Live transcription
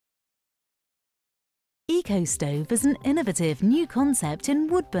Ecco Stove is an innovative new concept in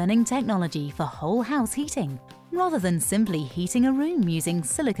wood-burning technology for whole house heating. Rather than simply heating a room using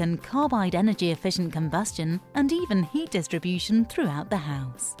silicon carbide energy-efficient combustion and even heat distribution throughout the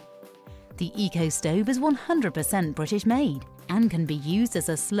house. The Ecco Stove is 100% British made and can be used as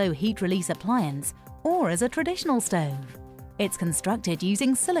a slow heat release appliance or as a traditional stove. It's constructed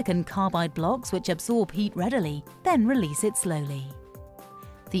using silicon carbide blocks which absorb heat readily, then release it slowly.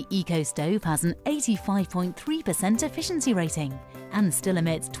 The Ecco Stove has an 85.3% efficiency rating and still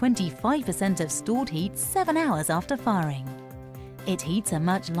emits 25% of stored heat 7 hours after firing. It heats a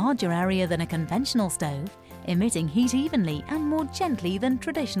much larger area than a conventional stove, emitting heat evenly and more gently than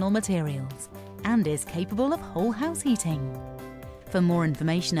traditional materials, and is capable of whole house heating. For more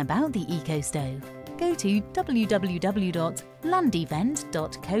information about the Ecco Stove, go to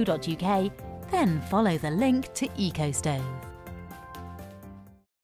www.landevent.co.uk, then follow the link to Ecco Stove.